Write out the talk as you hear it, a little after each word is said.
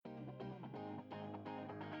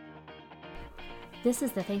This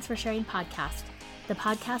is the Thanks for Sharing podcast, the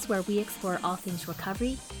podcast where we explore all things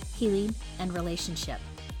recovery, healing, and relationship.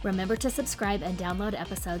 Remember to subscribe and download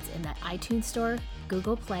episodes in the iTunes Store,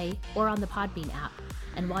 Google Play, or on the Podbean app.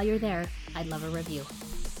 And while you're there, I'd love a review.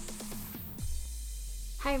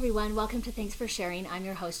 Hi everyone, welcome to Thanks for Sharing. I'm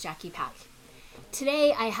your host, Jackie Pack.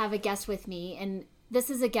 Today I have a guest with me, and this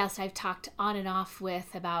is a guest I've talked on and off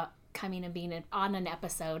with about coming and being on an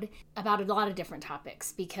episode about a lot of different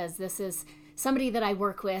topics, because this is somebody that I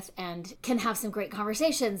work with and can have some great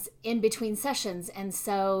conversations in between sessions. And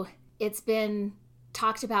so it's been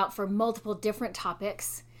talked about for multiple different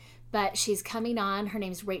topics, but she's coming on. Her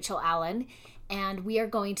name's Rachel Allen, and we are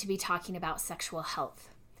going to be talking about sexual health.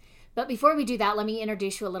 But before we do that, let me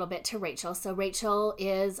introduce you a little bit to Rachel. So Rachel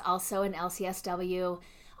is also an LCSW,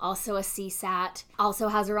 also a CSAT, also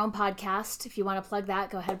has her own podcast. If you want to plug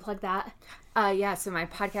that, go ahead and plug that. So my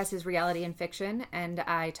podcast is Reality and Fiction, and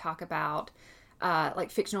I talk about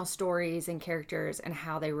fictional stories and characters and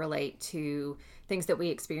how they relate to things that we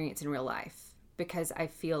experience in real life, because I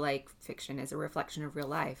feel like fiction is a reflection of real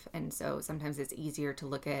life, and so sometimes it's easier to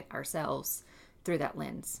look at ourselves through that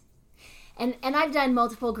lens. And I've done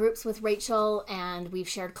multiple groups with Rachel, and we've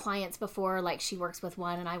shared clients before, like she works with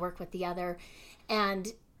one and I work with the other. And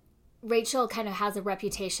Rachel kind of has a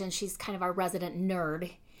reputation. She's kind of our resident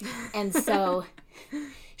nerd. And so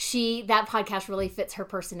that podcast really fits her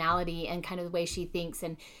personality and kind of the way she thinks.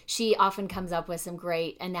 And she often comes up with some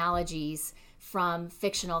great analogies from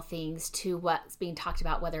fictional things to what's being talked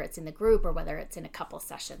about, whether it's in the group or whether it's in a couple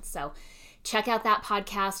sessions. So check out that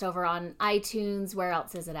podcast over on iTunes. Where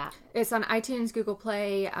else is it at? It's on iTunes, Google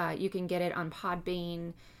Play. You can get it on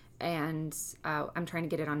Podbean, and I'm trying to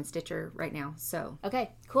get it on Stitcher right now. So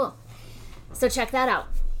okay, cool. So check that out.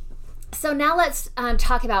 So now let's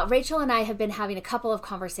talk about, Rachel and I have been having a couple of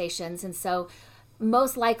conversations, and so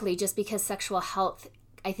most likely, just because sexual health,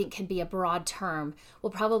 I think, can be a broad term,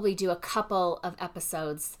 we'll probably do a couple of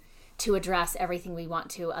episodes to address everything we want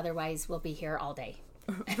to. Otherwise, we'll be here all day.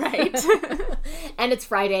 Right. And it's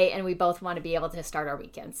Friday, and we both want to be able to start our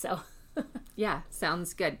weekend. So yeah,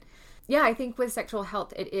 sounds good. Yeah, I think with sexual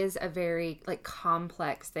health, it is a very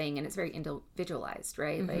complex thing, and it's very individualized,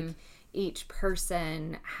 right? Mm-hmm. Like each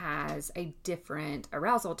person has a different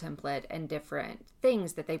arousal template and different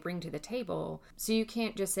things that they bring to the table. So you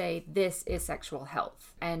can't just say this is sexual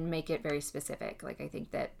health and make it very specific. I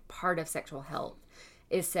think that part of sexual health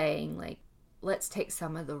is saying let's take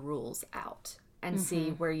some of the rules out and mm-hmm. see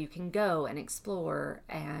where you can go and explore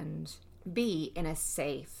and be in a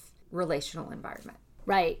safe relational environment.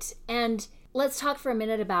 Right. And let's talk for a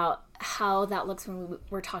minute about how that looks when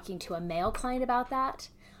we're talking to a male client about that,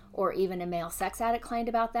 or even a male sex addict client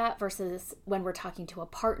about that, versus when we're talking to a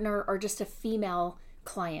partner or just a female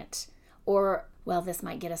client, or, well, this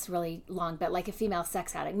might get us really long, but like a female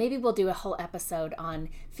sex addict. Maybe we'll do a whole episode on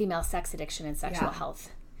female sex addiction and sexual health.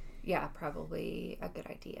 Yeah, probably a good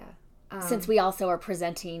idea. Since we also are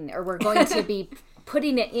presenting, or we're going to be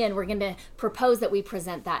putting it in, we're going to propose that we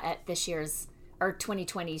present that at this year's, or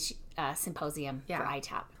 2020 symposium for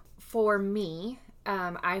ITAP. For me,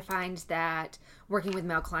 I find that working with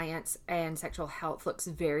male clients and sexual health looks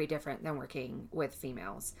very different than working with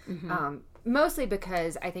females. Mm-hmm. Mostly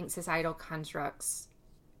because I think societal constructs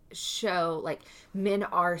show men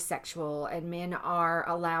are sexual and men are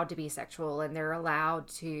allowed to be sexual, and they're allowed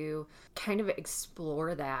to kind of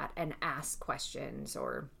explore that and ask questions,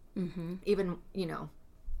 or mm-hmm. even,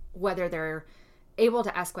 whether they're able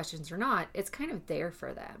to ask questions or not, it's kind of there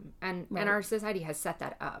for them. And right. And our society has set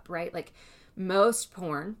that up, right? Most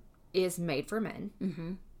porn is made for men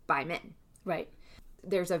mm-hmm. by men. Right.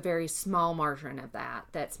 There's a very small margin of that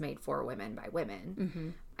that's made for women by women. Mm-hmm.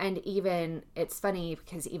 And even, it's funny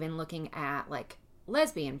because even looking at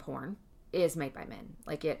lesbian porn is made by men.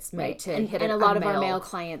 It's made to hit and a lot of our male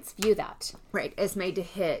clients view that. Right. It's made to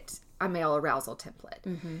hit a male arousal template.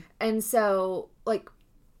 Mm-hmm. And so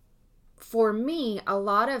for me, a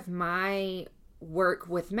lot of my work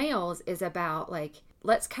with males is about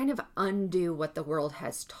let's kind of undo what the world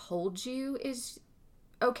has told you is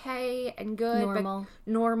okay and good,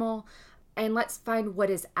 normal, and let's find what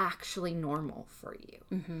is actually normal for you.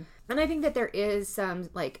 Mm-hmm. And I think that there is some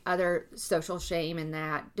other social shame in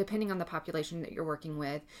that, depending on the population that you're working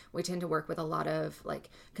with. We tend to work with a lot of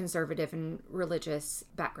conservative and religious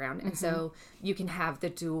background. Mm-hmm. And so you can have the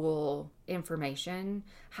dual information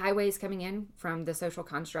highways coming in from the social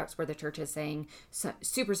constructs where the church is saying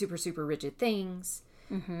super, super, super rigid things.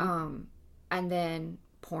 Mm-hmm. And then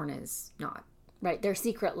porn is not. Right. Their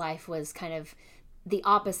secret life was kind of the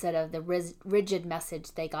opposite of the rigid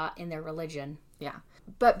message they got in their religion. Yeah.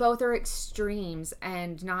 But both are extremes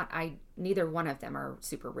and not neither one of them are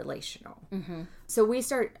super relational. So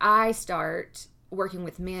I start working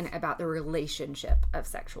with men about the relationship of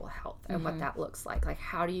sexual health and what that looks like. Like,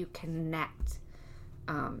 how do you connect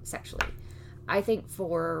sexually? I think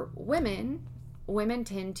for women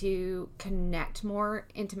tend to connect more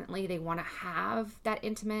intimately. They want to have that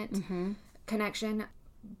intimate connection.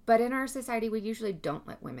 But in our society, we usually don't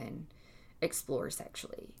let women explore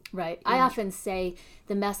sexually. Right. I often say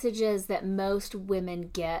the messages that most women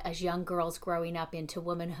get as young girls growing up into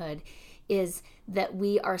womanhood is that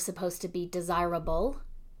we are supposed to be desirable,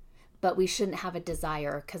 but we shouldn't have a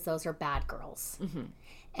desire because those are bad girls.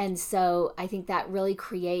 And so I think that really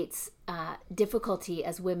creates difficulty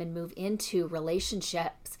as women move into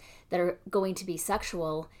relationships that are going to be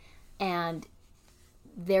sexual, and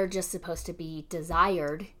they're just supposed to be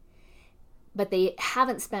desired, but they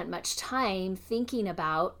haven't spent much time thinking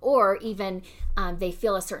about, or even they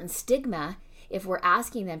feel a certain stigma if we're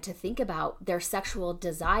asking them to think about their sexual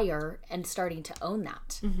desire and starting to own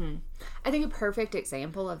that. I think a perfect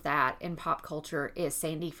example of that in pop culture is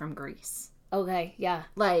Sandy from Grease. Okay, yeah.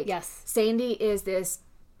 Like, yes. Sandy is this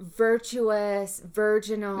virtuous,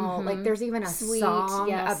 virginal, like there's even a Sweet, song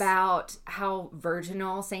yes. about how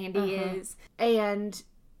virginal Sandy is. And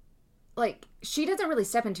like, she doesn't really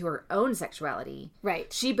step into her own sexuality.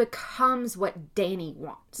 Right. She becomes what Danny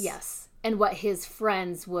wants. Yes. And what his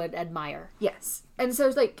friends would admire. Yes. And so,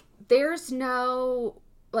 like, there's no,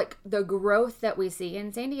 like, the growth that we see.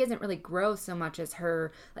 And Sandy isn't really growth so much as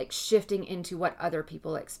her, like, shifting into what other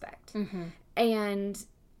people expect. And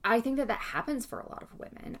I think that happens for a lot of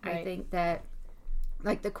women. Right. I think that,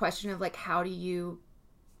 like, the question of, like, how do you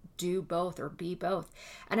do both or be both?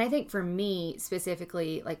 And I think for me,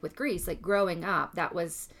 specifically, like, with Grease, like, growing up, that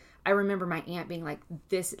was... I remember my aunt being like,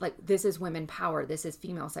 this is women power. This is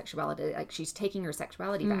female sexuality. Like, she's taking her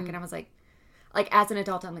sexuality back. And I was like, as an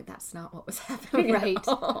adult, I'm like, that's not what was happening. Right. At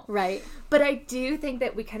all. Right. But I do think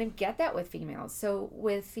that we kind of get that with females. So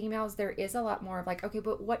with females, there is a lot more of like, okay,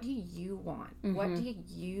 but what do you want? What do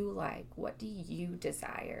you like? What do you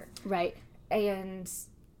desire? Right. And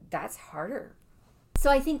that's harder.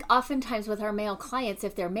 So I think oftentimes with our male clients,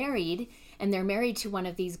 if they're married and they're married to one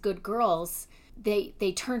of these good girls,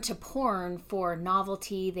 they turn to porn for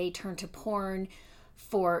novelty. They turn to porn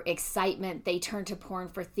for excitement. They turn to porn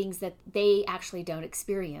for things that they actually don't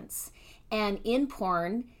experience. And in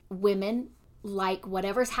porn, women like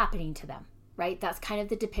whatever's happening to them, right? That's kind of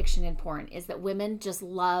the depiction in porn, is that women just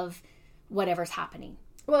love whatever's happening.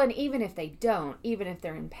 Well, and even if they don't, even if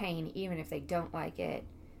they're in pain, even if they don't like it,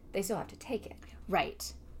 they still have to take it.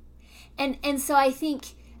 Right. And so I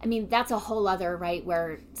think... I mean, that's a whole other, right,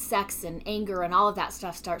 where sex and anger and all of that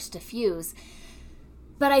stuff starts to fuse.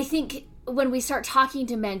 But I think when we start talking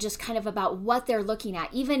to men just kind of about what they're looking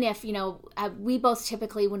at, even if, we both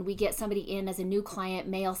typically, when we get somebody in as a new client,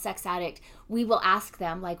 male sex addict, we will ask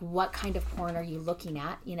them, like, what kind of porn are you looking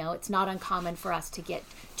at? It's not uncommon for us to get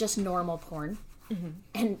just normal porn.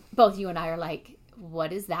 And both you and I are like,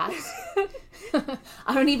 what is that?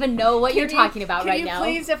 I don't even know what you're talking about right now. Can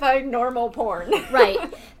you please define normal porn? Right.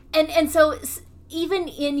 And so even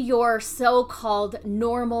in your so-called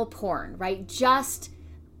normal porn, right? Just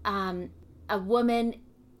a woman,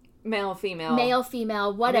 male,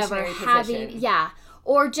 female, whatever, having, yeah.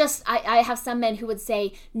 Or just, I have some men who would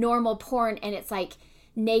say normal porn, and it's like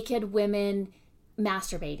naked women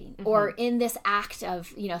masturbating, or in this act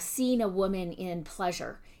of, seeing a woman in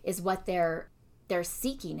pleasure is what they're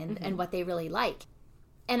seeking and what they really like.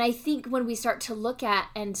 And I think when we start to look at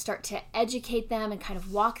and start to educate them and kind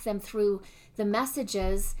of walk them through the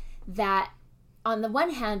messages that on the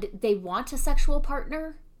one hand, they want a sexual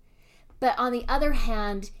partner, but on the other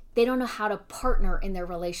hand, they don't know how to partner in their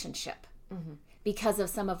relationship because of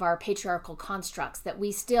some of our patriarchal constructs that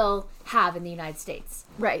we still have in the United States.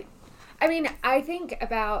 Right. I mean, I think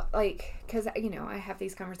about, like, because, I have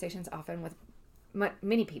these conversations often with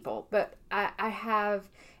many people, but I have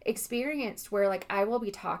experienced where, like, I will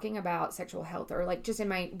be talking about sexual health, or like just in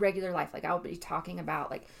my regular life, like I'll be talking about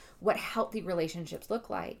like what healthy relationships look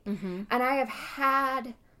like. And I have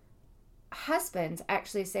had husbands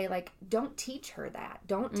actually say, like, don't teach her that,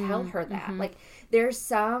 don't tell her that. Like, there's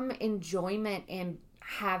some enjoyment in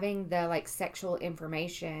having the, like, sexual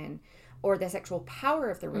information or the sexual power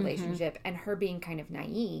of the relationship, and her being kind of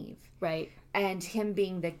naive. Right. And him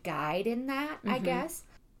being the guide in that, I guess.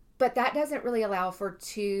 But that doesn't really allow for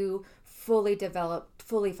two fully developed,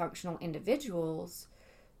 fully functional individuals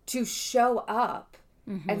to show up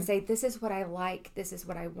and say, this is what I like, this is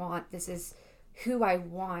what I want, this is who I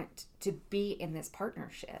want to be in this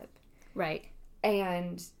partnership. Right.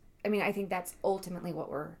 And, I mean, I think that's ultimately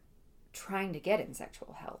what we're trying to get in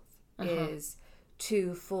sexual health. is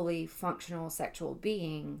two fully functional sexual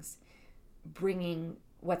beings bringing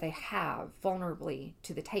what they have vulnerably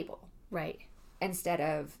to the table. Right. Instead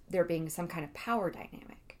of there being some kind of power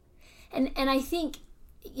dynamic. And I think,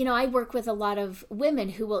 I work with a lot of women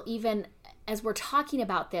who will, even as we're talking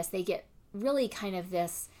about this, they get really kind of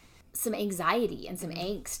some anxiety and some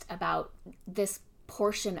angst about this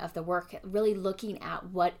portion of the work, really looking at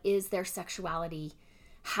what is their sexuality,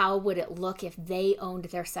 how would it look if they owned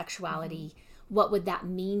their sexuality, what would that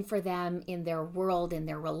mean for them in their world, in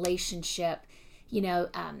their relationship.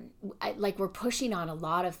 We're pushing on a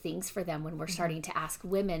lot of things for them when we're starting to ask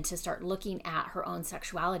women to start looking at her own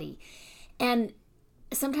sexuality. And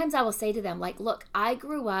sometimes I will say to them, like, look, I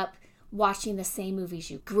grew up watching the same movies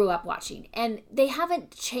you grew up watching, and they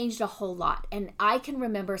haven't changed a whole lot. And I can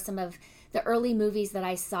remember some of the early movies that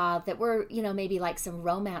I saw that were, maybe like some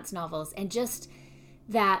romance novels, and just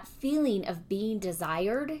that feeling of being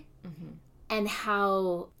desired and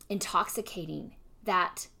how intoxicating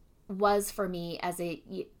that was for me as a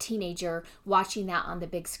teenager, watching that on the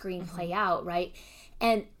big screen play out, right?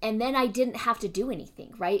 And then I didn't have to do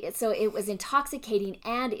anything, right? So it was intoxicating,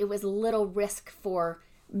 and it was little risk for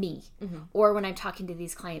me, or when I'm talking to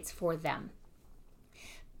these clients, for them.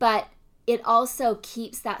 But it also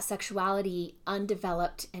keeps that sexuality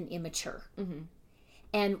undeveloped and immature.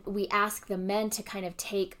 And we ask the men to kind of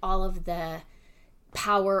take all of the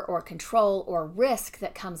power or control or risk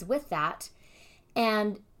that comes with that.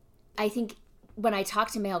 And I think when I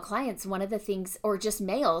talk to male clients, one of the things, or just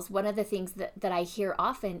males, one of the things that I hear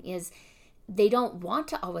often is they don't want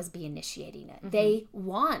to always be initiating it. They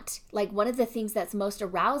want, like, one of the things that's most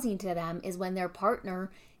arousing to them is when their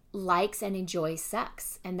partner likes and enjoys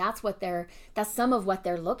sex. And that's some of what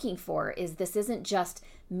they're looking for, is this isn't just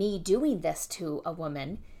me doing this to a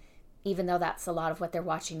woman, even though that's a lot of what they're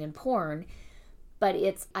watching in porn, but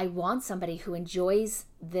it's, I want somebody who enjoys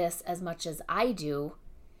this as much as I do.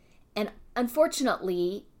 And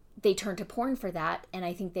unfortunately, they turn to porn for that, and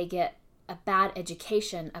I think they get a bad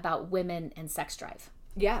education about women and sex drive.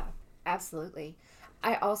 Yeah, absolutely.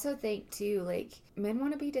 I also think, too, like, men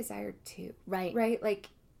want to be desired, too. Right. Right? Like,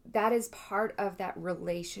 that is part of that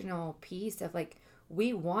relational piece of, like,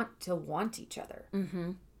 we want to want each other.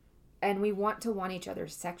 And we want to want each other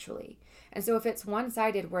sexually. And so if it's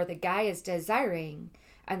one-sided where the guy is desiring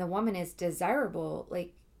and the woman is desirable,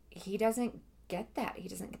 like, he doesn't get that. He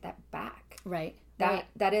doesn't get that back. Right.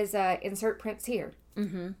 That is insert Prince here.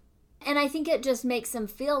 And I think it just makes them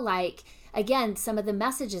feel like, again, some of the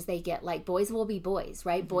messages they get, like, boys will be boys,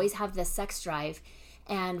 right? Boys have this sex drive,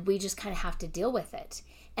 and we just kind of have to deal with it.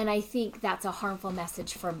 And I think that's a harmful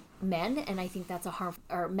message for men, and I think that's a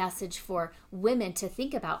harmful message for women to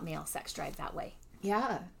think about male sex drive that way.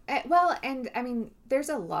 Yeah. Well, and I mean, there's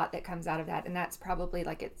a lot that comes out of that, and that's probably,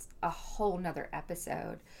 like, it's a whole nother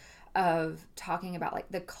episode of talking about, like,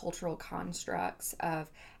 the cultural constructs of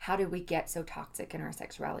how did we get so toxic in our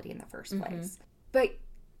sexuality in the first place. But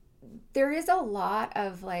there is a lot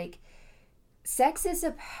of, like, sex is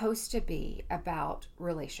supposed to be about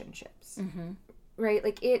relationships, right?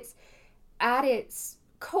 Like, it's at its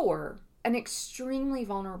core an extremely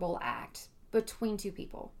vulnerable act between two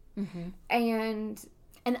people. And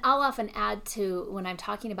I'll often add to, when I'm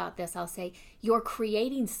talking about this, I'll say, you're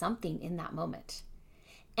creating something in that moment.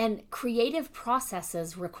 And creative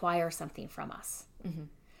processes require something from us,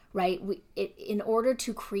 right? In order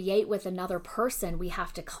to create with another person, we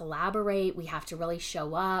have to collaborate. We have to really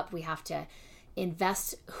show up. We have to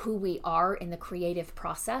invest who we are in the creative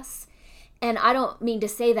process. And I don't mean to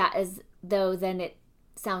say that as though then it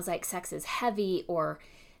sounds like sex is heavy or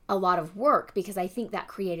a lot of work, because I think that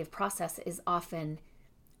creative process is often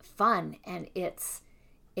fun and it's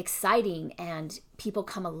exciting, and people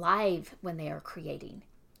come alive when they are creating.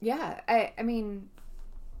 Yeah, I mean,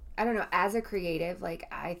 I don't know, as a creative, like,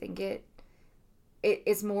 I think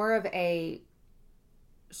it's more of a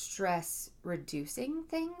stress reducing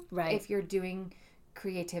thing, right? If you're doing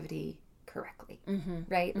creativity correctly,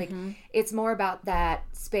 right? Like, it's more about that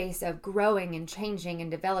space of growing and changing and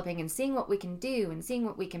developing and seeing what we can do and seeing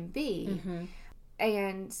what we can be.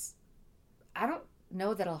 And I don't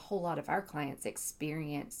know that a whole lot of our clients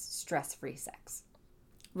experience stress-free sex.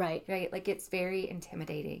 Right. Like, it's very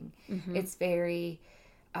intimidating. It's very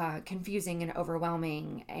confusing and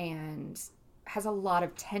overwhelming, and has a lot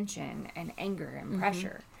of tension and anger and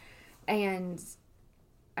pressure. And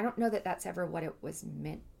I don't know that that's ever what it was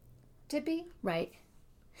meant to be. Right.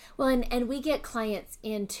 Well, and we get clients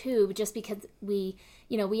in too, just because we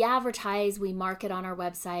advertise, we market on our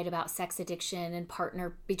website about sex addiction and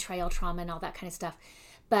partner betrayal trauma and all that kind of stuff.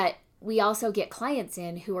 But we also get clients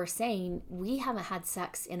in who are saying, we haven't had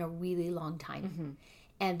sex in a really long time. Mm-hmm.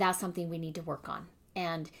 And that's something we need to work on.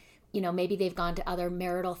 And, maybe they've gone to other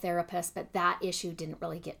marital therapists, but that issue didn't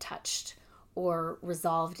really get touched or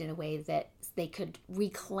resolved in a way that they could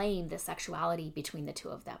reclaim the sexuality between the two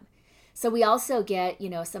of them. So we also get,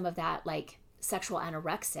 some of that like sexual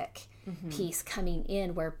anorexic piece coming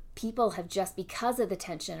in where people have just, because of the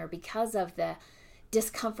tension or because of the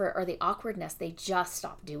discomfort or the awkwardness, they just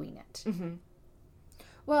stop doing it. Mm-hmm.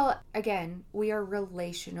 Well, again, we are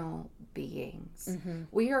relational beings. Mm-hmm.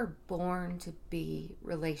 We are born to be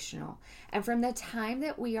relational. And from the time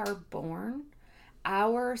that we are born,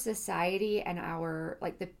 our society and our,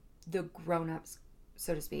 like the grown-ups,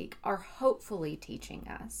 so to speak, are hopefully teaching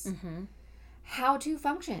us how to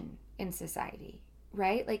function in society,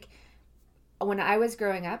 right? Like, when I was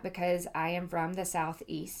growing up, because I am from the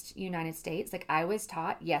Southeast United States, like I was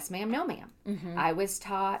taught yes ma'am, no ma'am. Mm-hmm. I was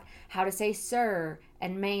taught how to say sir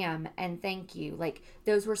and ma'am and thank you. Like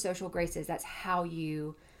those were social graces. That's how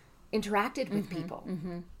you interacted with people.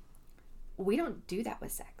 Mm-hmm. We don't do that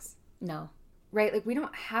with sex. No. Right? Like we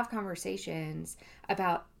don't have conversations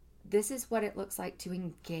about this is what it looks like to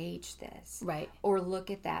engage this. Right. Or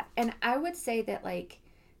look at that. And I would say that like,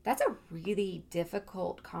 that's a really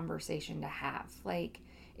difficult conversation to have. Like,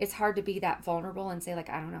 it's hard to be that vulnerable and say, like,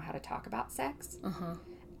 I don't know how to talk about sex. Uh-huh.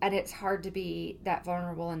 And it's hard to be that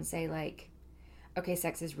vulnerable and say, like, okay,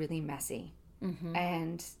 sex is really messy. Mm-hmm.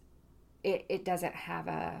 And it doesn't have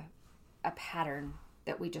a pattern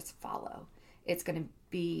that we just follow. It's going to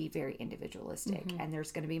be very individualistic. Mm-hmm. And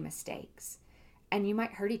there's going to be mistakes. And you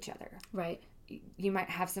might hurt each other. Right. You might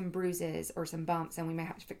have some bruises or some bumps, and we might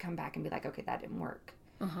have to come back and be like, okay, that didn't work.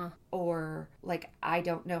 Uh-huh. Or like, I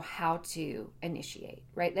don't know how to initiate,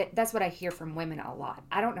 right? That's what I hear from women a lot.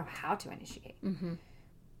 I don't know how to initiate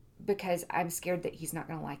because I'm scared that he's not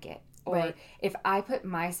going to like it. Or if I put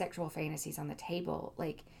my sexual fantasies on the table,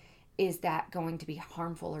 like, is that going to be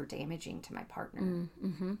harmful or damaging to my partner?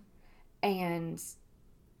 Mm-hmm. And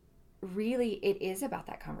really, it is about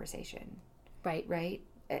that conversation. Right. Right?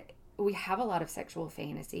 We have a lot of sexual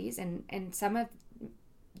fantasies, and some of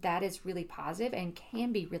that is really positive and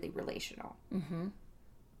can be really relational. Mm-hmm.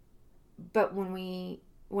 But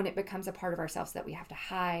when it becomes a part of ourselves that we have to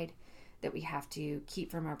hide, that we have to keep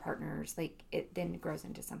from our partners, like it then grows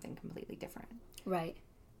into something completely different. Right.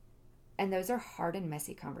 And those are hard and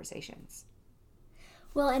messy conversations.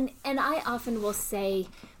 Well, and I often will say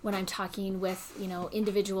when I'm talking with,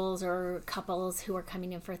 individuals or couples who are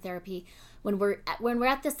coming in for therapy, when we're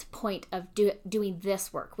at this point of doing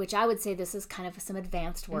this work, which I would say this is kind of some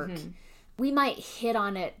advanced work, we might hit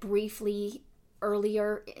on it briefly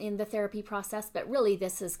earlier in the therapy process, but really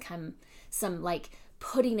this is some like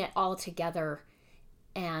putting it all together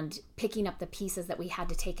and picking up the pieces that we had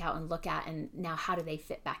to take out and look at, and now how do they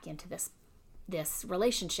fit back into this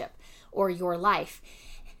relationship or your life.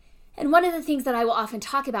 And one of the things that I will often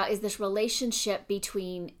talk about is this relationship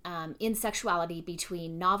between in sexuality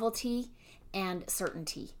between novelty and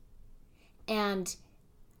certainty. And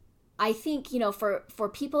I think, for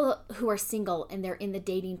people who are single and they're in the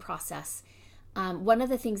dating process, one of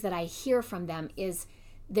the things that I hear from them is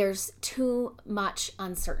there's too much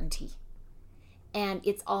uncertainty and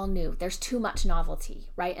it's all new. There's too much novelty,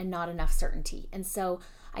 right? And not enough certainty. And so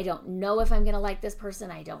I don't know if I'm going to like this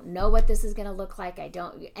person. I don't know what this is going to look like.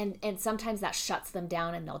 And sometimes that shuts them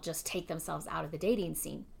down and they'll just take themselves out of the dating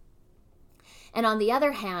scene. And on the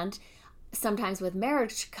other hand, sometimes with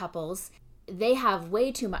marriage couples, they have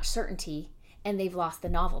way too much certainty and they've lost the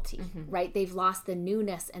novelty, right? They've lost the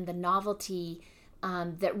newness and the novelty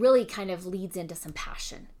that really kind of leads into some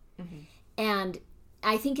passion. Mm-hmm. And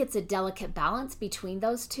I think it's a delicate balance between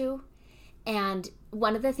those two. And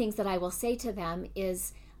one of the things that I will say to them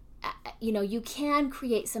is, you can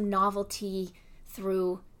create some novelty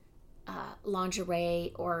through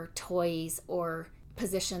lingerie or toys or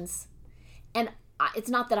positions. And it's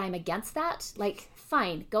not that I'm against that. Like,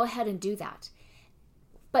 fine, go ahead and do that.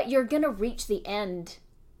 But you're going to reach the end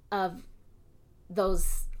of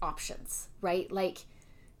those options, right? Like,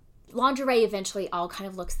 lingerie eventually all kind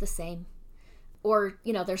of looks the same. Or,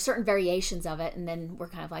 there's certain variations of it, and then we're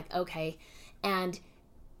kind of like, okay. And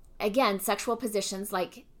again, sexual positions,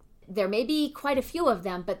 like, there may be quite a few of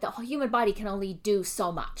them, but the human body can only do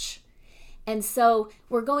so much. And so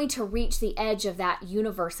we're going to reach the edge of that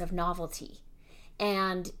universe of novelty.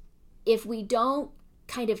 And if we don't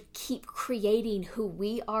kind of keep creating who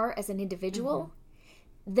we are as an individual,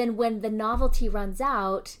 then when the novelty runs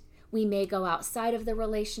out, we may go outside of the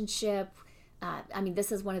relationship.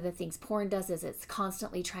 This is one of the things porn does, is it's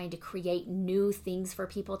constantly trying to create new things for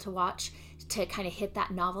people to watch to kind of hit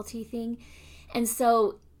that novelty thing. And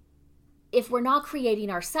so if we're not creating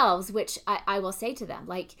ourselves, which I will say to them,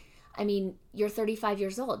 like, you're 35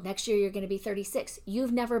 years old. Next year, you're going to be 36.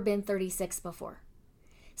 You've never been 36 before.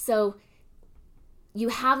 So you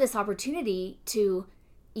have this opportunity to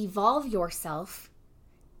evolve yourself,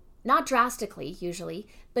 not drastically usually,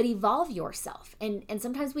 but evolve yourself. And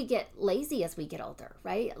sometimes we get lazy as we get older,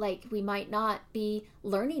 right? Like, we might not be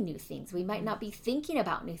learning new things. We might not be thinking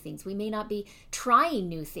about new things. We may not be trying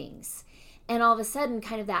new things. And all of a sudden,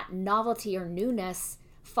 kind of that novelty or newness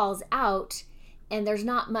falls out, and there's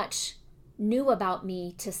not much new about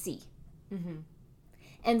me to see. Mm-hmm.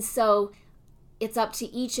 And so it's up to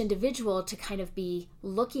each individual to kind of be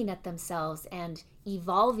looking at themselves and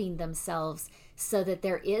evolving themselves so that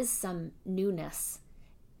there is some newness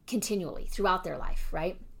continually throughout their life,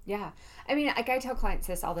 right? Yeah. I tell clients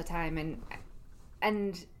this all the time,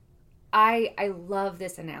 and I love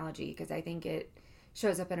this analogy because I think it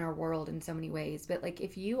shows up in our world in so many ways. But like,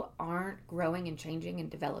 if you aren't growing and changing and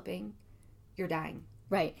developing, you're dying.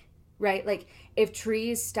 Right. Right? Like, if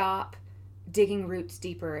trees stop digging roots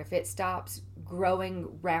deeper, if it stops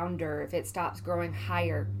growing rounder, if it stops growing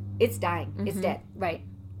higher, it's dying. Mm-hmm. It's dead. Right.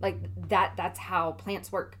 Like, that's how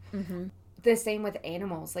plants work. Mm-hmm. The same with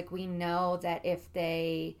animals. Like, we know that if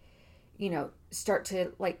they, start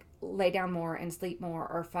to like lay down more and sleep more,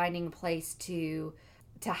 or finding a place to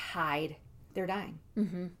hide, they're dying.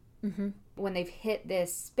 Mm-hmm. Mm-hmm. When they've hit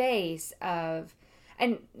this space of,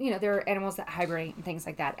 and, there are animals that hibernate and things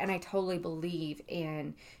like that. And I totally believe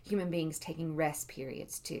in human beings taking rest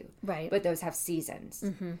periods too. Right. But those have seasons.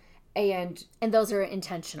 Mm-hmm. And those are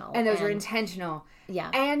intentional. And those are intentional. Yeah.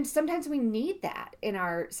 And sometimes we need that in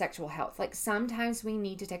our sexual health. Like, sometimes we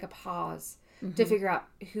need to take a pause to figure out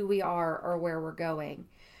who we are or where we're going.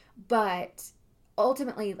 But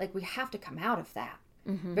ultimately, like, we have to come out of that.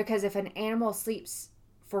 Mm-hmm. Because if an animal sleeps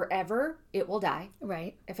forever, it will die.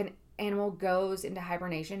 Right. If an animal goes into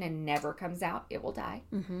hibernation and never comes out, it will die.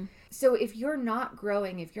 Mm-hmm. So if you're not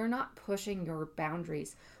growing, if you're not pushing your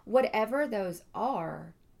boundaries, whatever those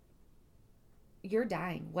are, you're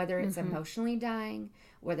dying. Whether it's emotionally dying,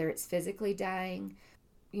 whether it's physically dying.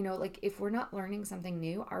 Like, if we're not learning something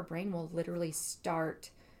new, our brain will literally start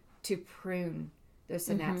to prune those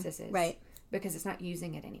synapses. Right. Because it's not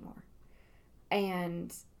using it anymore.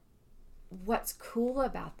 And what's cool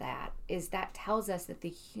about that is that tells us that the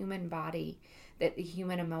human body, that the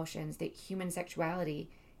human emotions, that human sexuality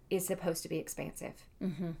is supposed to be expansive.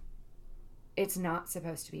 Mm-hmm. It's not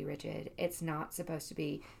supposed to be rigid. It's not supposed to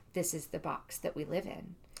be, this is the box that we live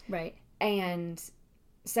in. Right. And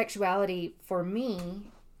sexuality, for me,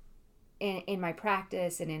 in my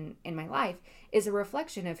practice and in my life, is a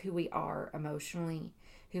reflection of who we are emotionally,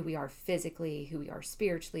 who we are physically, who we are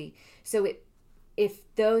spiritually. So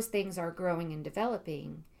if those things are growing and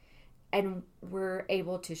developing, and we're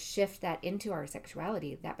able to shift that into our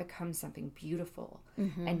sexuality, that becomes something beautiful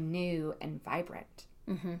and new and vibrant.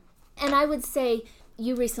 Mm-hmm. And I would say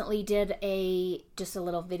you recently did just a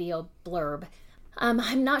little video blurb.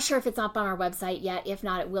 I'm not sure if it's up on our website yet. If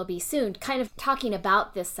not, it will be soon. Kind of talking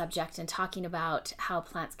about this subject and talking about how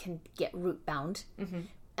plants can get root bound. Mm-hmm.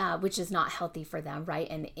 Which is not healthy for them, right?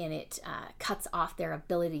 And it cuts off their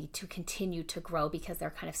ability to continue to grow because they're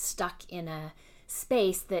kind of stuck in a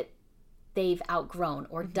space that they've outgrown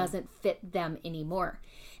or doesn't fit them anymore.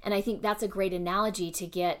 And I think that's a great analogy to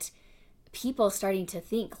get people starting to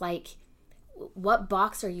think, like, what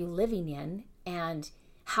box are you living in, and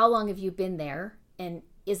how long have you been there, and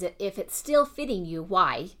if it's still fitting you,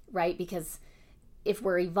 why, right? Because if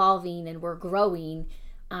we're evolving and we're growing,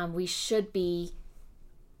 we should be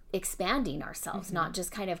expanding ourselves, not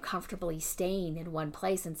just kind of comfortably staying in one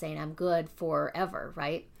place and saying I'm good forever,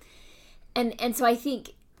 right? And so I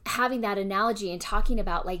think having that analogy and talking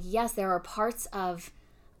about, like, yes, there are parts of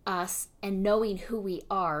us and knowing who we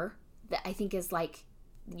are that I think is like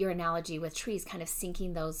your analogy with trees, kind of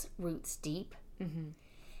sinking those roots deep. Mm-hmm.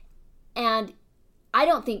 And I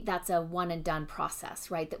don't think that's a one and done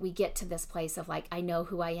process, right? That we get to this place of like, I know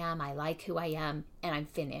who I am, I like who I am, and I'm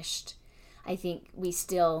finished. I think we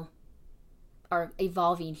still are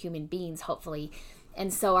evolving human beings, hopefully.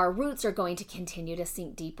 And so our roots are going to continue to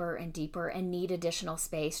sink deeper and deeper and need additional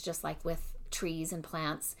space, just like with trees and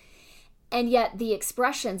plants. And yet the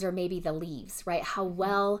expressions are maybe the leaves, right? How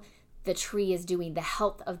well the tree is doing, the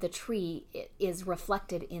health of the tree is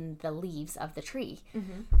reflected in the leaves of the tree.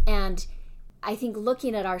 Mm-hmm. And I think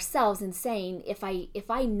looking at ourselves and saying, if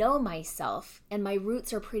I know myself and my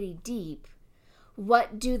roots are pretty deep,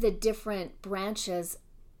 what do the different branches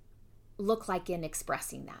look like in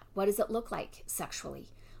expressing that? What does it look like sexually?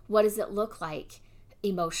 What does it look like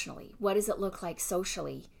emotionally? What does it look like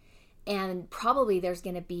socially? And probably there's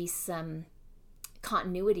going to be some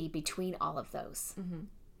continuity between all of those. Mm-hmm.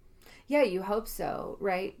 Yeah, you hope so,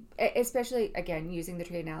 right? Especially, again, using the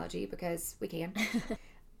tree analogy because we can.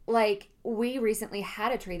 Like, we recently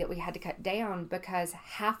had a tree that we had to cut down because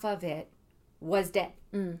half of it was dead.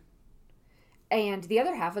 Mm. And the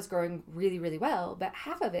other half was growing really, really well, but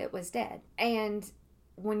half of it was dead. And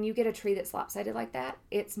when you get a tree that's lopsided like that,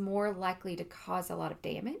 it's more likely to cause a lot of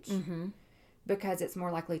damage because it's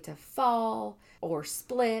more likely to fall or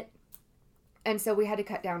split. And so we had to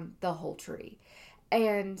cut down the whole tree.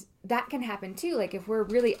 And that can happen too. Like if we're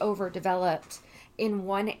really overdeveloped in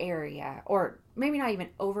one area, or maybe not even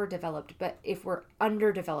overdeveloped, but if we're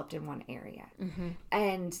underdeveloped in one area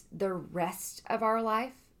and the rest of our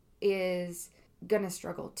life is going to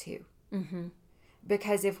struggle too.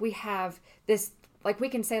 Because if we have this, like we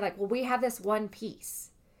can say like, well, we have this one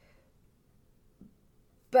piece,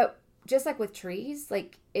 but just like with trees,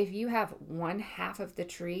 like if you have one half of the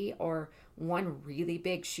tree or one really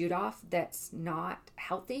big shoot off that's not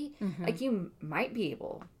healthy, like you might be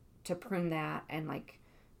able to prune that and like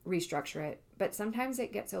restructure it. But sometimes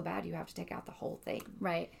it gets so bad you have to take out the whole thing.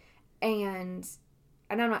 Right. And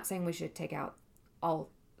I'm not saying we should take out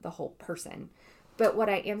the whole person, but what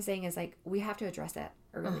I am saying is like we have to address that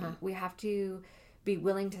early. We have to be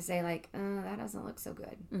willing to say like, that doesn't look so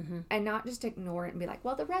good. And not just ignore it and be like,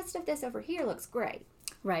 well, the rest of this over here looks great.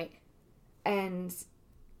 Right. And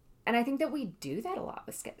I think that we do that a lot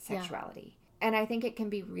with sexuality. Yeah. And I think it can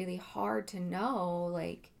be really hard to know,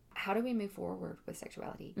 like, how do we move forward with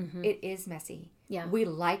sexuality? It is messy. Yeah. We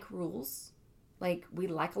like rules. Like, we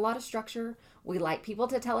like a lot of structure. We like people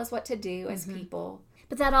to tell us what to do as people.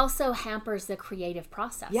 But that also hampers the creative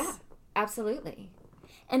process. Yeah, absolutely.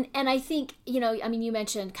 And I think, I mean, you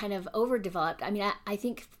mentioned kind of overdeveloped. I mean, I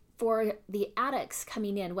think for the addicts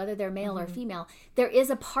coming in, whether they're male or female, there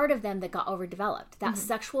is a part of them that got overdeveloped. That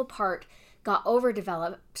sexual part got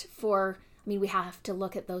overdeveloped for, I mean, we have to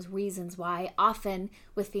look at those reasons why often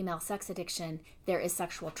with female sex addiction, there is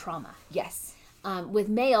sexual trauma. Yes. With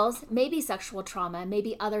males, maybe sexual trauma,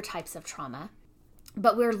 maybe other types of trauma.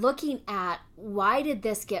 But we're looking at why did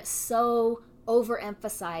this get so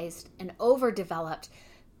overemphasized and overdeveloped,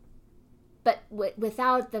 but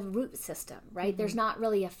without the root system, right? There's not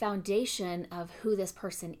really a foundation of who this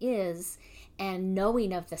person is and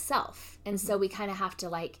knowing of the self. And so we kind of have to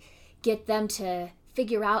like get them to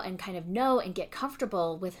figure out and kind of know and get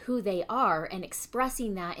comfortable with who they are and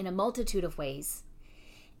expressing that in a multitude of ways.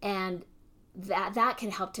 And that can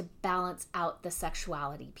help to balance out the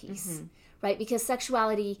sexuality piece, right? Because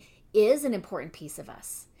sexuality is an important piece of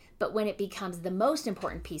us. But when it becomes the most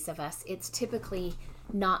important piece of us, it's typically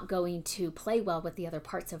not going to play well with the other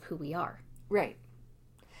parts of who we are. Right.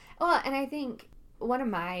 Well, and I think one of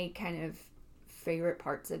my kind of favorite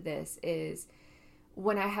parts of this is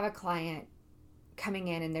when I have a client coming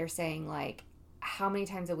in and they're saying like, how many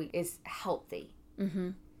times a week is healthy?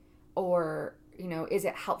 Or, is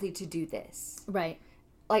it healthy to do this? Right.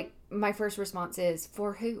 Like my first response is,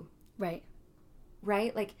 for who? Right.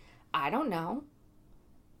 Right? Like, I don't know.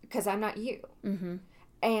 Because I'm not you.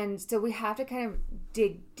 And so we have to kind of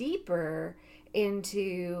dig deeper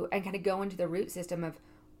into and kind of go into the root system of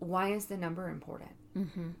why is the number important?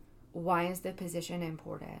 Why is the position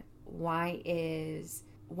important? Why is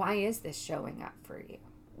this showing up for you?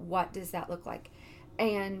 What does that look like?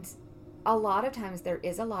 And a lot of times there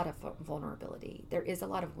is a lot of vulnerability. There is a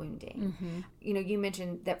lot of wounding. You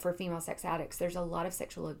mentioned that for female sex addicts, there's a lot of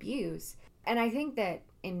sexual abuse. And I think that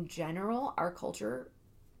in general, our culture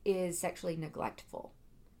is sexually neglectful.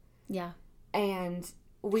 Yeah. And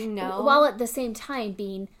we know... While at the same time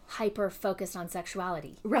being hyper focused on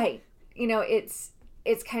sexuality. Right.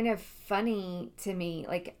 It's kind of funny to me,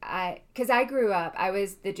 like because I grew up, I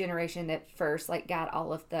was the generation that first like got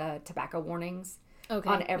all of the tobacco warnings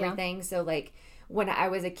on everything. Yeah. So like when I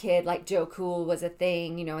was a kid, like Joe Cool was a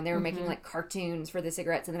thing, and they were making like cartoons for the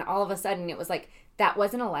cigarettes. And then all of a sudden it was like, that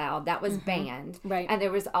wasn't allowed. That was banned. Right. And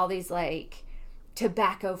there was all these like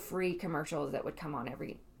tobacco-free commercials that would come on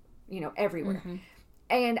everywhere.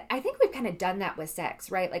 And I think we've kind of done that with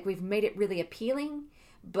sex, right? Like we've made it really appealing,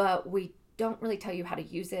 but we don't really tell you how to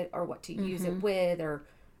use it or what to use it with, or,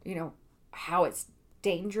 how it's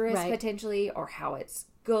dangerous potentially or how it's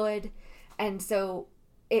good. And so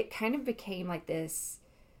it kind of became like this,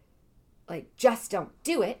 like, just don't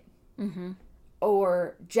do it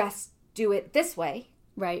or just do it this way.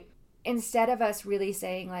 Right. Instead of us really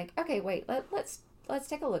saying like, okay, wait, let's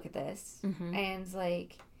take a look at this. And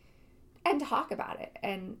like, and talk about it.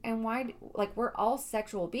 And why, like, we're all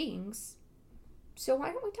sexual beings, so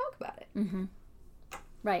why don't we talk about it? Mm-hmm.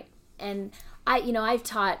 Right. And I've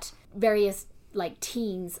taught various like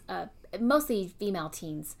teens, mostly female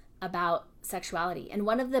teens, about sexuality. And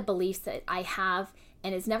one of the beliefs that I have,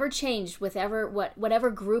 and it's never changed with whatever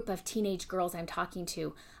group of teenage girls I'm talking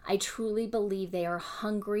to, I truly believe they are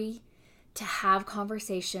hungry to have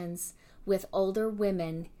conversations with older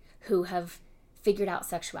women who have figured out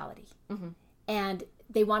sexuality. Mm-hmm. And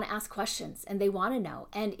they want to ask questions and they want to know.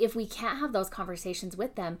 And if we can't have those conversations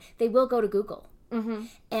with them, they will go to Google. Mm-hmm.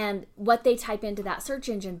 And what they type into that search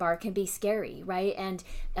engine bar can be scary, right? And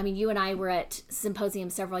I mean, you and I were at Symposium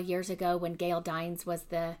several years ago when Gail Dines was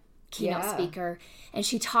the keynote speaker, and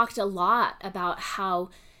she talked a lot about how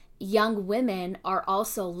young women are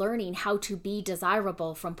also learning how to be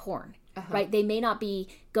desirable from porn. Right? They may not be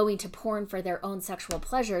going to porn for their own sexual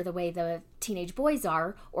pleasure the way the teenage boys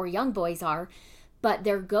are or young boys are, but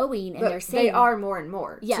they're going and they're saying... They are more and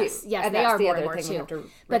more, yes, too. Yes, and they are the more and other more, thing too.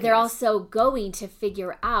 But they're also going to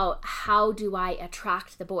figure out, how do I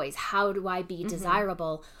attract the boys? How do I be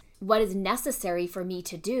desirable? What is necessary for me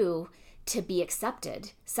to do to be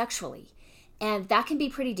accepted sexually? And that can be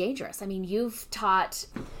pretty dangerous. I mean, you've taught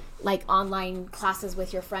like online classes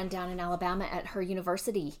with your friend down in Alabama at her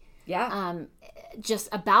university. Yeah. Just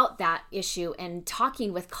about that issue, and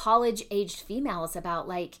talking with college-aged females about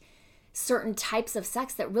like certain types of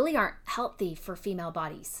sex that really aren't healthy for female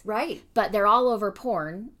bodies. Right. But they're all over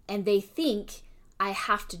porn and they think I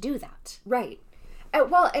have to do that. Right.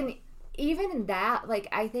 Well, and even in that, like,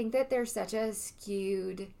 I think that there's such a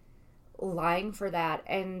skewed line for that.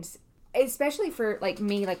 And especially for like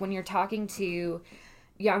me, like when you're talking to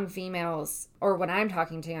young females, or when I'm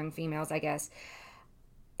talking to young females, I guess,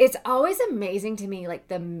 it's always amazing to me, like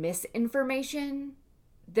the misinformation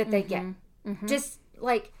that they get. Mm-hmm. Just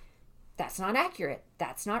like, that's not accurate.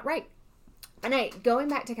 That's not right. And going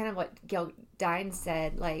back to kind of what Gail Dines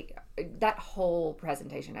said, like that whole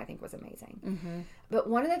presentation I think was amazing. Mm-hmm. But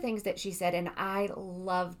one of the things that she said, and I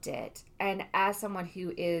loved it, and as someone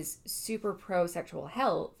who is super pro sexual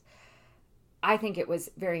health, I think it was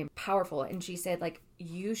very powerful. And she said, like,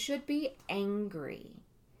 you should be angry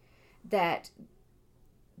that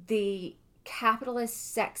the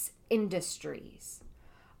capitalist sex industries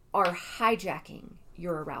are hijacking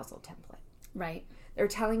your arousal template. Right. They're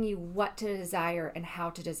telling you what to desire and how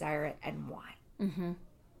to desire it and why. Mm-hmm.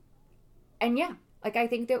 And yeah, like I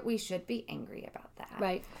think that we should be angry about that.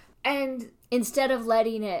 Right. And instead of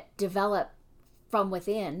letting it develop from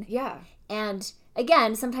within. Yeah. And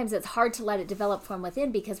again, sometimes it's hard to let it develop from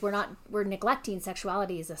within because we're neglecting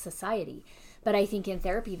sexuality as a society. But I think in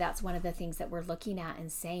therapy, that's one of the things that we're looking at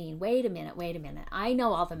and saying, wait a minute. I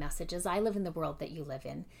know all the messages. I live in the world that you live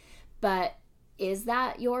in. But is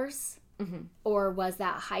that yours? Mm-hmm. Or was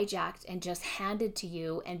that hijacked and just handed to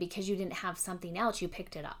you, and because you didn't have something else, you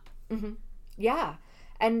picked it up? Mm-hmm. Yeah.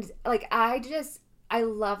 And like, I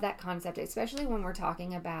love that concept, especially when we're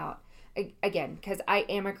talking about, again, because I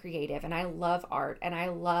am a creative and I love art and I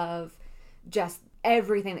love just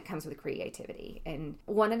everything that comes with creativity. And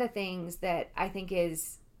one of the things that I think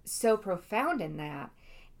is so profound in that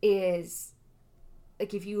is,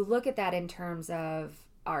 like, if you look at that in terms of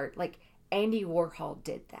art, like Andy Warhol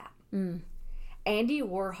did that. Mm. Andy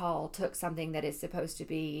Warhol took something that is supposed to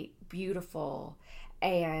be beautiful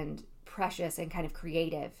and precious and kind of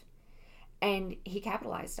creative, and he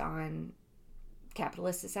capitalized on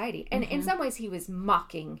capitalist society. And in some ways he was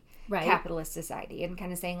mocking capitalist society and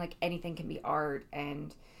kind of saying like anything can be art,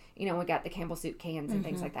 and we got the Campbell soup cans and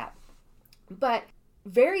things like that. But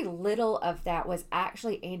very little of that was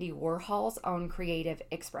actually Andy Warhol's own creative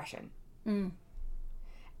expression. Mm.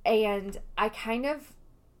 And I kind of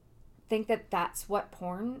think that that's what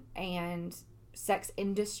porn and sex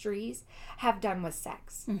industries have done with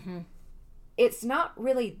sex. Mm-hmm. It's not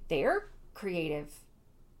really their creative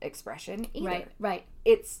expression either. Right.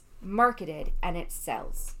 It's marketed and it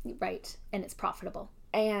sells. Right. And it's profitable.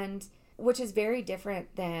 And which is very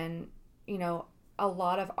different than, a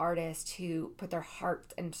lot of artists who put their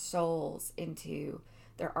heart and souls into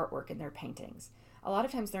their artwork and their paintings. A lot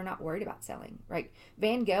of times they're not worried about selling, right?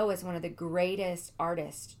 Van Gogh is one of the greatest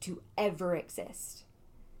artists to ever exist.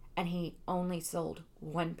 And he only sold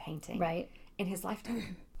one painting in his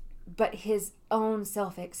lifetime. But his own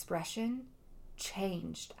self-expression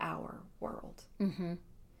changed our world. Mm-hmm.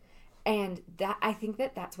 And that, I think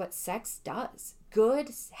that that's what sex does.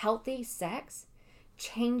 Good, healthy sex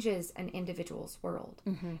changes an individual's world.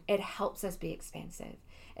 Mm-hmm. It helps us be expansive.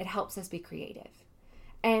 It helps us be creative.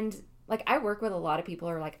 And like, I work with a lot of people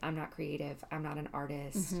who are like, I'm not creative. I'm not an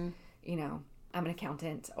artist. Mm-hmm. I'm an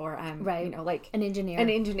accountant, or I'm, right. you know, like an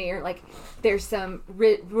engineer. Like there's some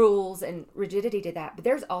rules and rigidity to that, but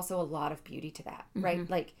there's also a lot of beauty to that, right?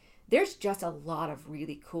 Like there's just a lot of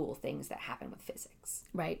really cool things that happen with physics.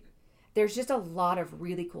 Right. There's just a lot of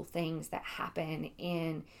really cool things that happen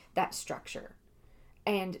in that structure.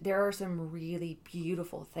 And there are some really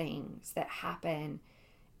beautiful things that happen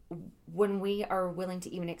when we are willing to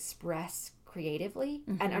even express creatively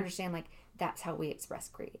and understand, like, that's how we express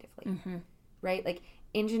creatively, right? Like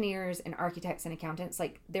engineers and architects and accountants,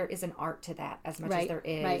 like there is an art to that as much as there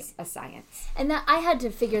is a science. And that I had to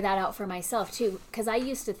figure that out for myself too, because I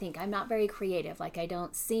used to think I'm not very creative. Like I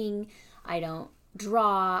don't sing, I don't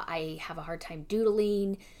draw, I have a hard time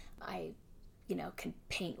doodling, I, you know, can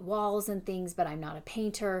paint walls and things, but I'm not a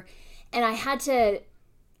painter. And I had to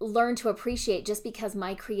learn to appreciate, just because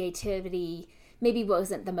my creativity maybe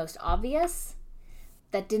wasn't the most obvious,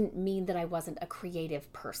 that didn't mean that I wasn't a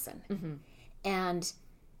creative person. And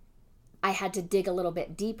I had to dig a little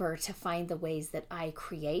bit deeper to find the ways that I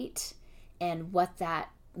create and what that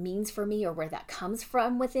means for me, or where that comes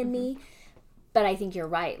from within me. But I think you're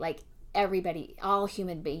right. Like everybody, all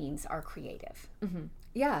human beings are creative.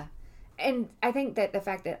 Yeah. And I think that the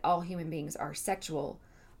fact that all human beings are sexual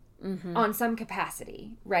on some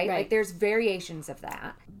capacity, right? Like there's variations of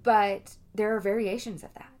that, but there are variations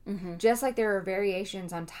of that. Just like there are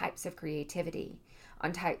variations on types of creativity,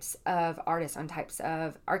 on types of artists, on types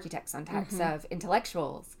of architects, on types of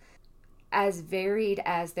intellectuals. As varied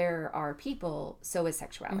as there are people, so is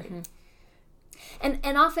sexuality.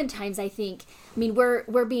 And oftentimes I think, I mean,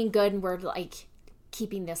 we're being good, and we're like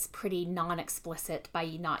keeping this pretty non-explicit by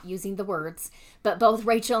not using the words, but both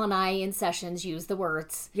Rachel and I in sessions use the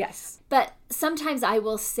words. Yes. But sometimes I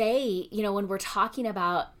will say, you know, when we're talking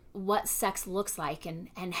about what sex looks like and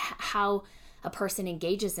how a person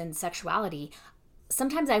engages in sexuality,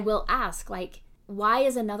 sometimes I will ask, like, why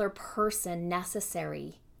is another person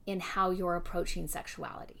necessary in how you're approaching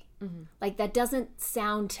sexuality? Like, that doesn't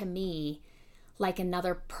sound to me like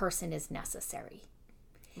another person is necessary.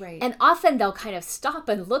 Right. And often they'll kind of stop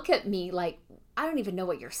and look at me like, I don't even know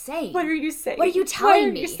what you're saying. What are you saying? What are you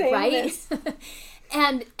telling me? Right? This?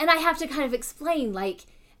 and I have to kind of explain, like,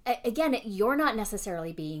 again, you're not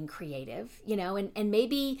necessarily being creative, you know, and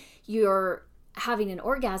maybe you're having an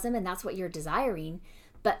orgasm and that's what you're desiring,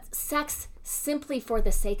 but sex simply for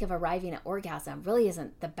the sake of arriving at orgasm really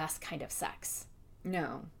isn't the best kind of sex.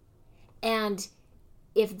 No. And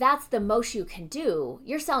if that's the most you can do,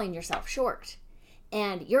 you're selling yourself short.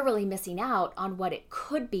 And you're really missing out on what it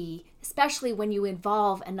could be, especially when you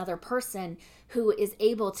involve another person who is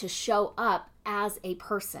able to show up as a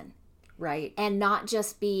person. Right. And not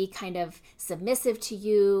just be kind of submissive to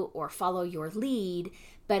you or follow your lead,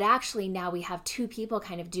 but actually now we have two people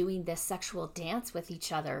kind of doing this sexual dance with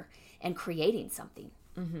each other and creating something.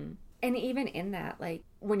 And even in that, like,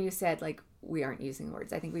 when you said, like, we aren't using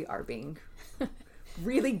words, I think we are being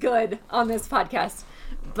really good on this podcast.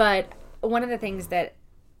 But one of the things that,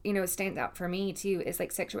 you know, stands out for me too is,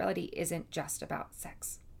 like, sexuality isn't just about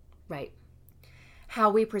sex. Right.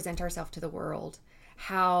 How we present ourselves to the world,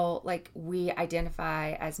 how, like, we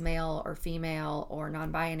identify as male or female or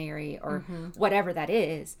non-binary or whatever that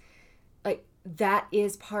is, like, that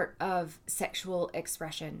is part of sexual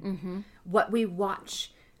expression. What we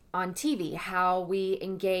watch on TV, how we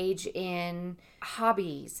engage in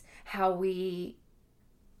hobbies, how we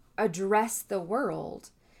address the world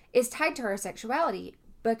is tied to our sexuality,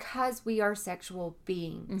 because we are sexual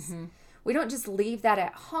beings. We don't just leave that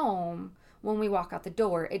at home when we walk out the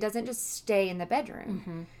door. It doesn't just stay in the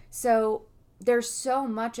bedroom. So there's so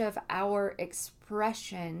much of our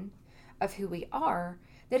expression of who we are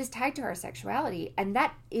that is tied to our sexuality, and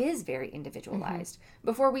that is very individualized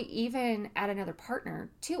before we even add another partner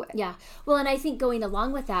to it. Yeah. Well, and I think going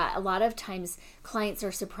along with that, a lot of times clients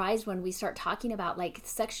are surprised when we start talking about, like,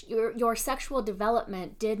 your sexual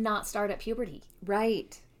development did not start at puberty.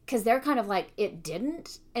 Right. Because they're kind of like, it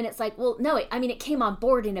didn't? And it's like, well, no, it came on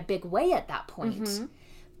board in a big way at that point.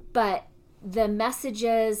 But the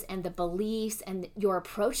messages and the beliefs and your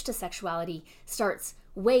approach to sexuality starts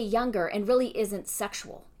way younger and really isn't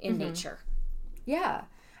sexual in nature. Yeah.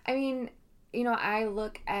 I mean, you know, I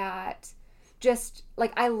look at just,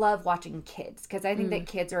 like, I love watching kids, because I think that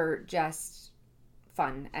kids are just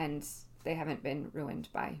fun and they haven't been ruined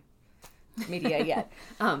by media yet.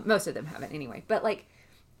 Most of them haven't anyway. But, like,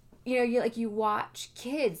 you know, you watch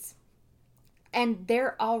kids and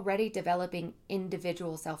they're already developing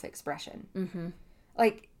individual self-expression.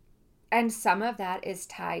 Like, and some of that is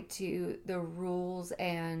tied to the rules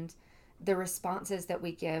and the responses that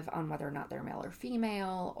we give on whether or not they're male or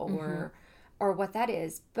female or what that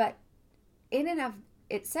is. But in and of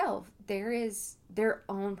itself, there is their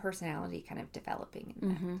own personality kind of developing in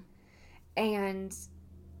them. And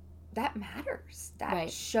that matters.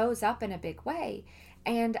 That shows up in a big way.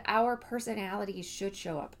 And our personalities should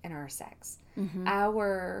show up in our sex.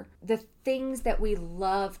 The things that we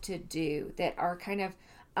love to do that are kind of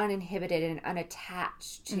uninhibited and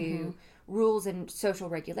unattached to rules and social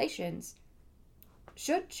regulations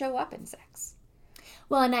should show up in sex.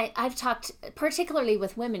 Well, and I've talked particularly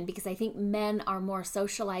with women because I think men are more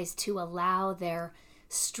socialized to allow their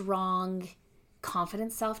strong,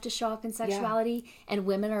 confident self to show up in sexuality, and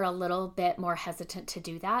women are a little bit more hesitant to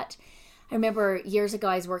do that. I remember years ago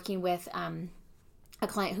I was working with a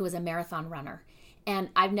client who was a marathon runner, and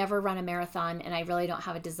I've never run a marathon, and I really don't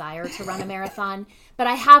have a desire to run a marathon, but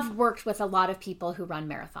I have worked with a lot of people who run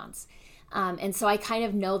marathons. And so I kind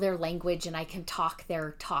of know their language and I can talk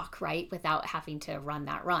their talk, right, without having to run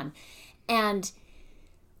that run. And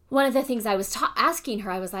one of the things I was asking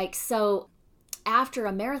her, I was like, so after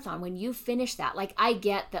a marathon, when you finish that, like, I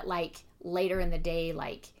get that, like, later in the day,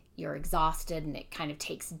 like, you're exhausted and it kind of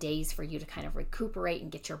takes days for you to kind of recuperate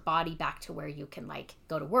and get your body back to where you can, like,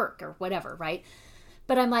 go to work or whatever, right?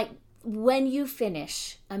 But I'm like, when you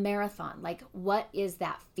finish a marathon, like, what is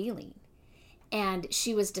that feeling? And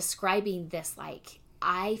she was describing this, like,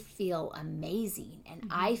 I feel amazing and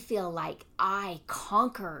I feel like I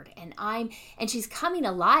conquered and she's coming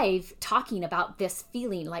alive talking about this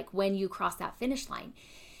feeling, like when you cross that finish line.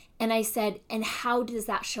 And I said, and how does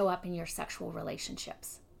that show up in your sexual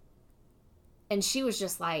relationships? And she was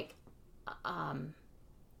just like,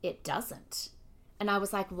 it doesn't. And I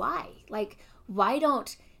was like, why? Like, why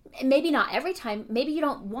don't... Maybe not every time. Maybe you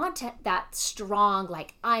don't want that strong,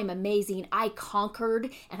 like, I'm amazing, I conquered,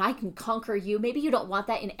 and I can conquer you. Maybe you don't want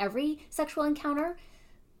that in every sexual encounter,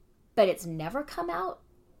 but it's never come out,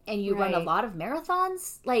 and you run a lot of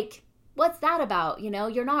marathons. Like, what's that about? You know,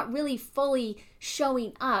 you're not really fully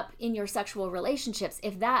showing up in your sexual relationships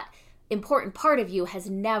if that important part of you has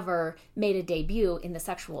never made a debut in the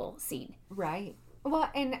sexual scene. Right. Well,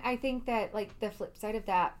 and I think that, like, the flip side of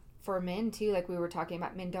that, for men too, like we were talking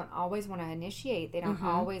about, men don't always want to initiate. They don't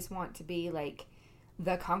always want to be like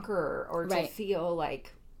the conqueror or to feel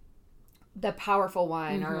like the powerful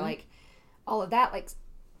one or like all of that. Like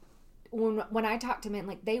when I talk to men,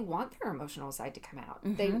 like they want their emotional side to come out.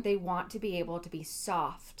 They want to be able to be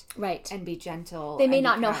soft, and be gentle. They may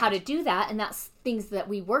not know how to do that, and that's things that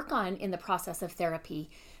we work on in the process of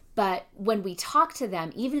therapy. But when we talk to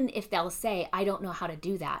them, even if they'll say, I don't know how to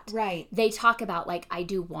do that, they talk about, like, I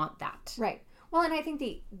do want that. Right. Well, and I think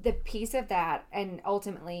the piece of that, and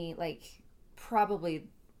ultimately, like, probably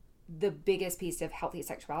the biggest piece of healthy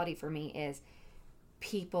sexuality for me is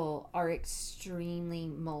people are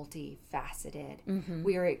extremely multifaceted.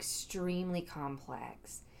 We are extremely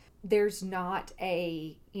complex. There's not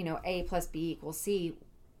a A plus B equals C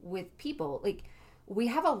with people. Like, we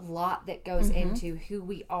have a lot that goes into who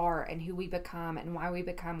we are and who we become and why we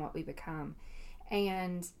become what we become.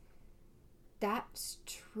 And that's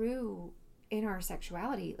true in our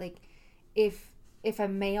sexuality. Like, if a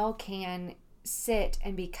male can sit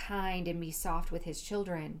and be kind and be soft with his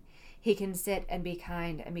children, he can sit and be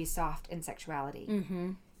kind and be soft in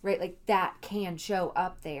sexuality. Right? Like, that can show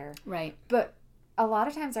up there. Right. But a lot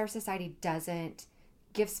of times our society doesn't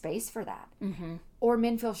give space for that. Or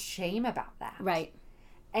men feel shame about that. Right.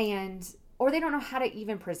 Or they don't know how to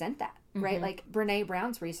even present that, right? Like Brene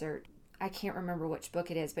Brown's research, I can't remember which book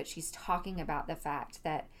it is, but she's talking about the fact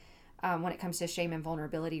that when it comes to shame and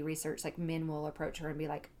vulnerability research, like men will approach her and be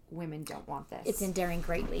like, women don't want this. It's in Daring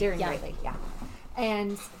Greatly. Greatly, yeah.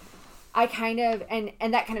 And I kind of,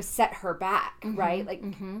 and that kind of set her back, right? Like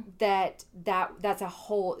that's a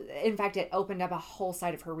whole, in fact, it opened up a whole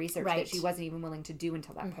side of her research that she wasn't even willing to do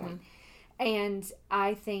until that point. And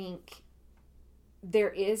I think there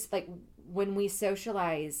is, like, when we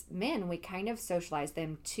socialize men, we kind of socialize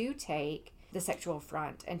them to take the sexual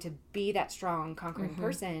front and to be that strong, conquering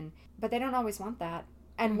person, but they don't always want that.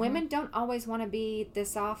 And women don't always want to be the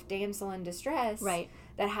soft damsel in distress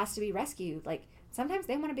that has to be rescued. Like, sometimes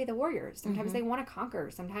they want to be the warrior. Sometimes they want to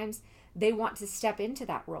conquer. Sometimes they want to step into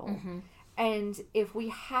that role. And if we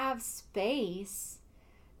have space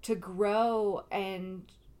to grow and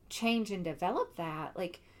change and develop that,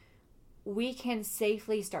 like, we can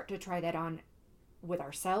safely start to try that on with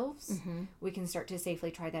ourselves. We can start to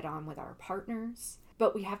safely try that on with our partners,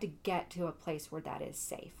 but we have to get to a place where that is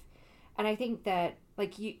safe. And I think that,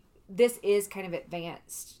 like, this is kind of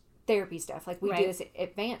advanced therapy stuff. Like, we do this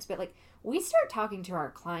advanced, but, like, we start talking to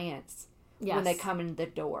our clients when they come in the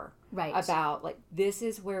door. Right. About, like, this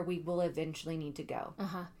is where we will eventually need to go.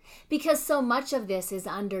 Because so much of this is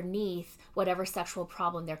underneath whatever sexual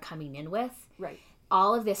problem they're coming in with. Right.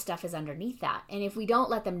 All of this stuff is underneath that. And if we don't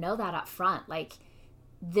let them know that up front, like,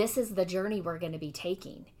 this is the journey we're going to be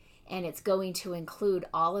taking, and it's going to include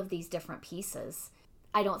all of these different pieces,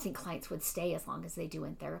 I don't think clients would stay as long as they do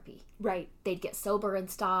in therapy. Right. They'd get sober and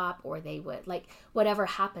stop, or they would, like, whatever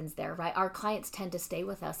happens there, right? Our clients tend to stay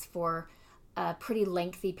with us for a pretty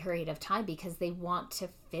lengthy period of time because they want to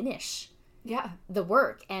finish the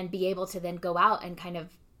work and be able to then go out and kind of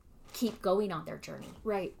keep going on their journey.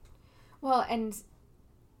 Right. Well, and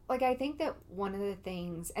like, I think that one of the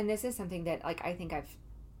things, and this is something that, like, I think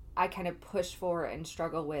I kind of push for and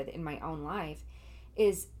struggle with in my own life,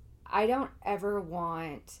 is I don't ever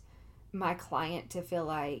want my client to feel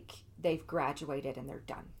like they've graduated and they're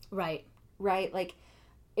done. Right. Right? Like,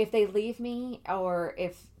 if they leave me, or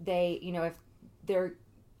if they, you know, if they're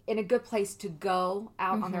in a good place to go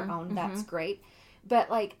out on their own, that's great. But,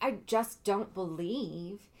 like, I just don't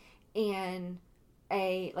believe in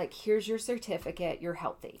like, here's your certificate, you're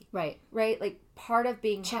healthy. Right. Right? Like, part of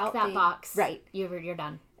being Check healthy. that box. Right. You're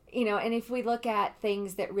done. You know, and if we look at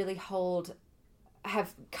things that really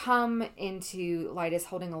have come into light as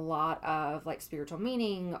holding a lot of, like, spiritual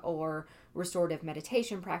meaning or restorative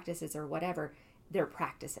meditation practices or whatever, they're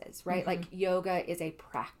practices, right? Like, yoga is a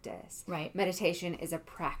practice. Right. Meditation is a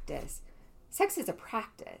practice. Sex is a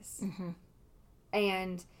practice.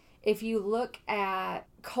 And if you look at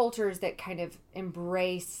cultures that kind of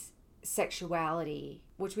embrace sexuality,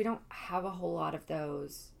 which we don't have a whole lot of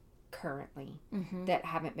those currently that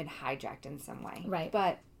haven't been hijacked in some way. Right.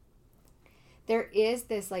 But there is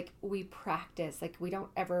this, like, we practice, like, we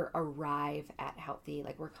don't ever arrive at healthy.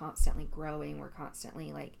 Like, we're constantly growing. We're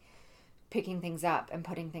constantly, like, picking things up and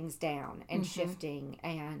putting things down and shifting,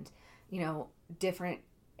 and, you know, different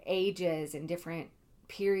ages and different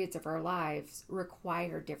periods of our lives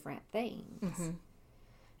require different things.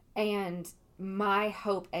 And my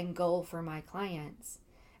hope and goal for my clients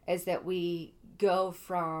is that we go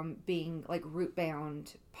from being, like, root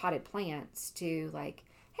bound potted plants to, like,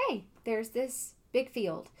 hey, there's this big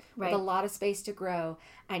field with a lot of space to grow,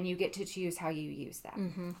 and you get to choose how you use that.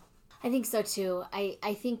 I think so too.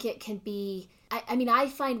 I think it can be, I mean, I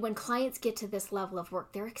find when clients get to this level of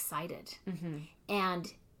work, they're excited.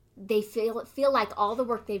 And they feel like all the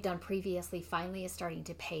work they've done previously finally is starting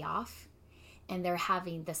to pay off. And they're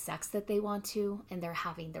having the sex that they want to, and they're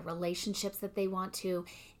having the relationships that they want to,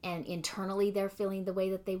 and internally they're feeling the way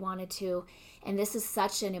that they wanted to. And this is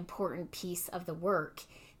such an important piece of the work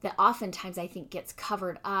that oftentimes I think gets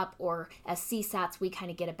covered up, or as CSATs, we kind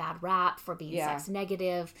of get a bad rap for being sex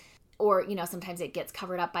negative, or, you know, sometimes it gets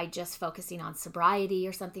covered up by just focusing on sobriety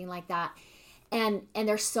or something like that. And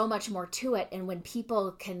there's so much more to it. And when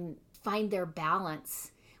people can find their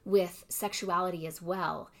balance with sexuality as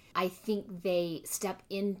well, I think they step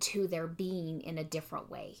into their being in a different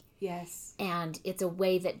way. Yes. And it's a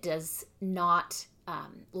way that does not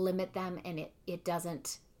limit them, and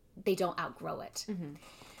they don't outgrow it.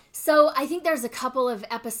 So I think there's a couple of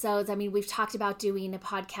episodes. I mean, we've talked about doing a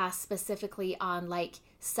podcast specifically on, like,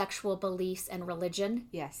 sexual beliefs and religion.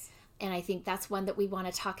 Yes. And I think that's one that we want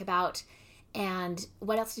to talk about. And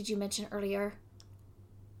what else did you mention earlier?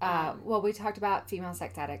 Well, we talked about female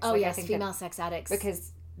sex addicts. Oh, like, yes, I think female sex addicts.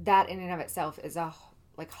 Because that in and of itself is a,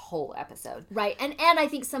 like, whole episode. Right. And I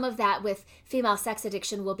think some of that with female sex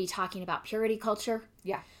addiction, we'll be talking about purity culture.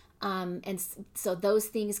 Yeah. And so those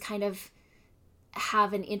things kind of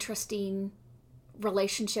have an interesting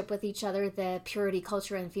relationship with each other, the purity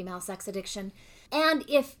culture and female sex addiction. And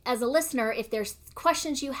if, as a listener, if there's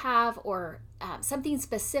questions you have, or something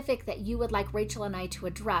specific that you would like Rachel and I to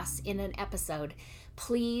address in an episode,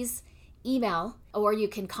 please email, or you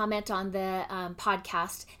can comment on the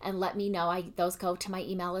podcast and let me know. Those go to my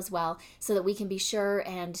email as well, so that we can be sure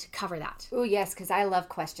and cover that. Oh, yes, because I love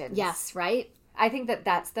questions. Yes, right? I think that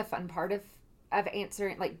that's the fun part of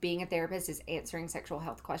answering, like, being a therapist, is answering sexual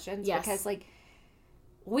health questions. Yes. Because, like,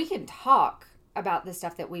 we can talk about the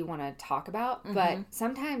stuff that we want to talk about, but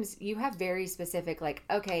sometimes you have very specific, like,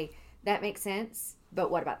 okay, that makes sense, but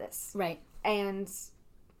what about this? Right. And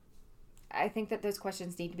I think that those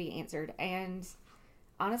questions need to be answered. And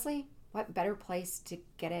honestly, what better place to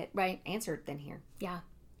get it answered than here? Yeah.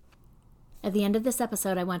 At the end of this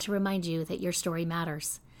episode, I want to remind you that your story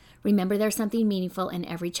matters. Remember, there's something meaningful in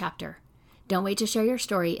every chapter. Don't wait to share your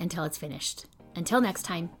story until it's finished. Until next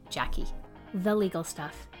time, Jackie. The Legal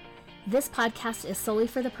Stuff. This podcast is solely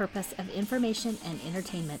for the purpose of information and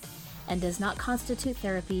entertainment, and does not constitute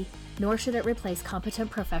therapy, nor should it replace competent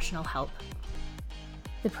professional help.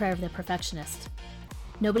 The prayer of the perfectionist.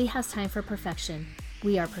 Nobody has time for perfection.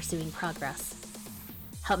 We are pursuing progress.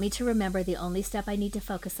 Help me to remember the only step I need to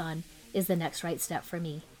focus on is the next right step for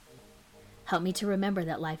me. Help me to remember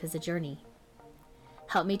that life is a journey.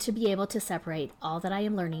 Help me to be able to separate all that I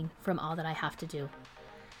am learning from all that I have to do.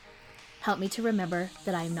 Help me to remember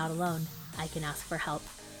that I am not alone. I can ask for help.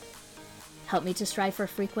 Help me to strive for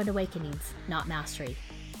frequent awakenings, not mastery.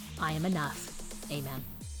 I am enough. Amen.